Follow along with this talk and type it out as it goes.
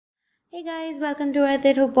Hey guys, welcome to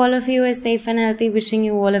Earthit. Hope all of you are safe and healthy. Wishing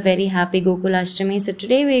you all a very happy gokulashtami. So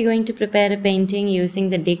today we are going to prepare a painting using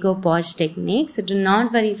the decoupage technique. So do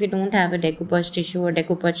not worry if you don't have a decoupage tissue or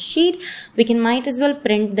decoupage sheet. We might as well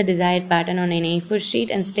print the desired pattern on an A4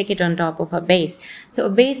 sheet and stick it on top of a base. So a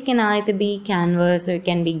base can either be canvas or it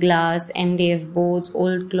can be glass, MDF boards,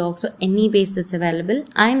 old clocks, or any base that's available.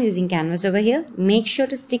 I am using canvas over here. Make sure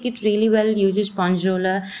to stick it really well. Use your sponge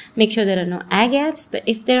roller. Make sure there are no eye gaps. But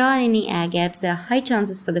if there are any eye gaps, there are high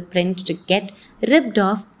chances for the print to get ripped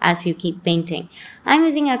off as you keep painting. I'm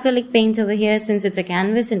using acrylic paint over here since it's a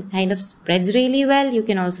canvas and kind of spreads really well. You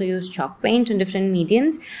can also use chalk paint in different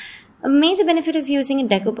mediums. A major benefit of using a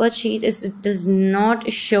decoupage sheet is it does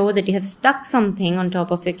not show that you have stuck something on top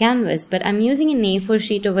of your canvas. But I'm using an A4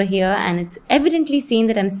 sheet over here and it's evidently seen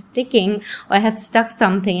that I'm sticking or I have stuck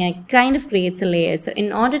something and it kind of creates a layer. So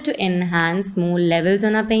in order to enhance more levels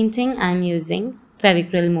on our painting, I'm using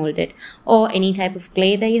Fevicryl molded or any type of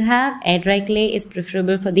clay that you have. Air dry clay is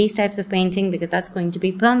preferable for these types of painting because that's going to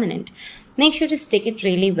be permanent. Make sure to stick it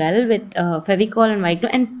really well with Fevicol and white glue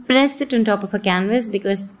and press it on top of a canvas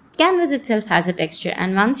because canvas itself has a texture,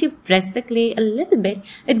 and once you press the clay a little bit,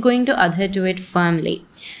 it's going to adhere to it firmly.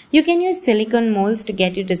 You can use silicone molds to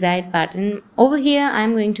get your desired pattern. Over here,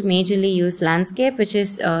 I'm going to majorly use landscape, which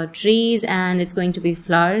is trees, and it's going to be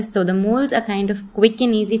flowers. So the molds are kind of quick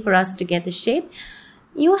and easy for us to get the shape.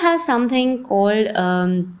 You have something called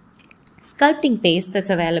sculpting paste that's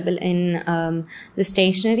available in the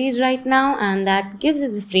stationeries right now, and that gives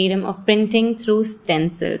us the freedom of printing through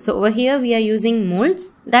stencils. So over here we are using molds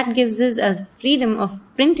that gives us a freedom of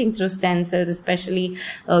printing through stencils, especially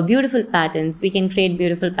beautiful patterns. We can create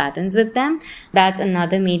beautiful patterns with them. That's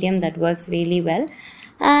another medium that works really well.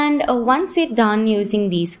 And once we're done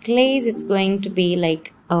using these clays, it's going to be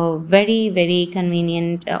like a very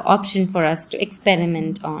convenient option for us to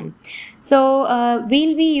experiment on. So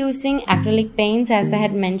we'll be using acrylic paints as I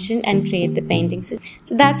had mentioned and create the paintings.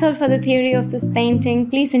 So that's all for the theory of this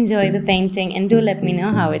painting. Please enjoy the painting and do let me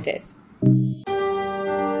know how it is.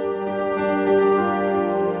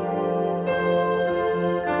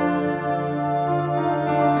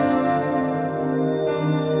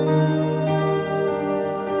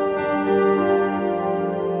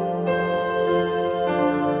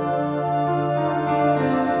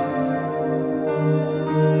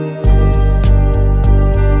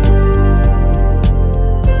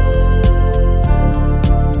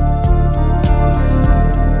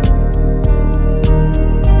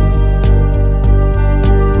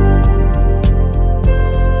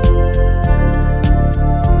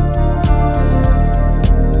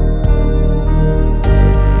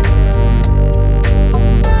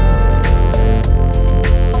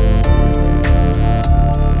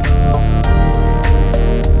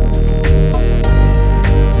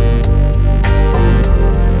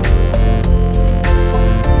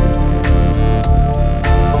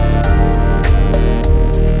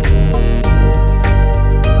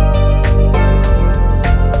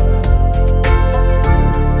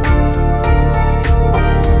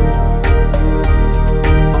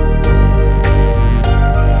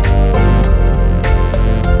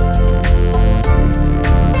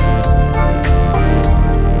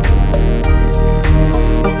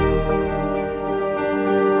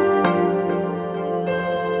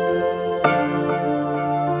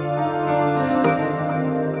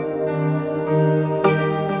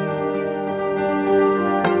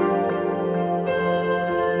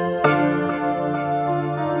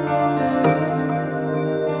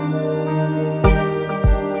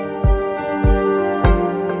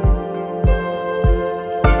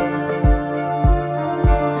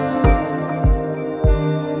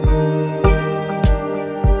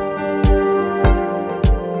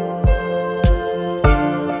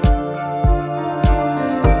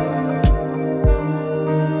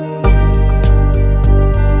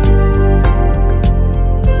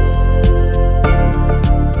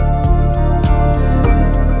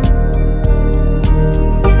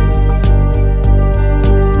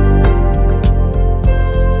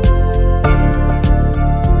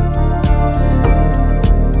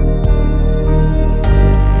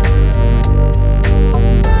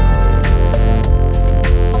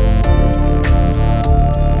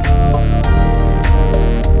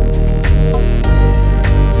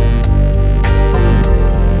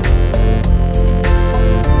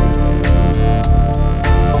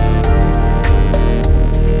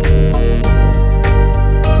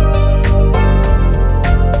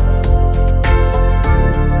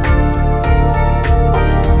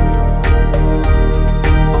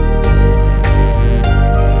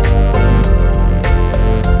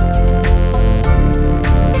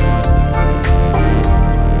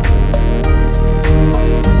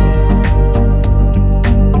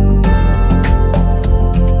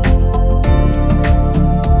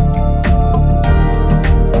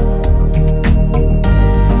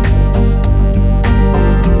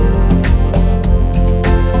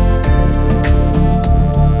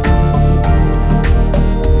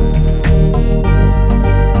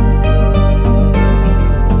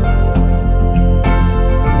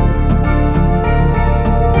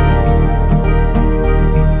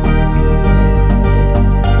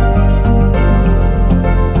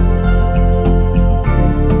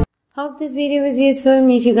 this video was useful.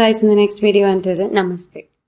 Meet you guys in the next video. Until then, namaste.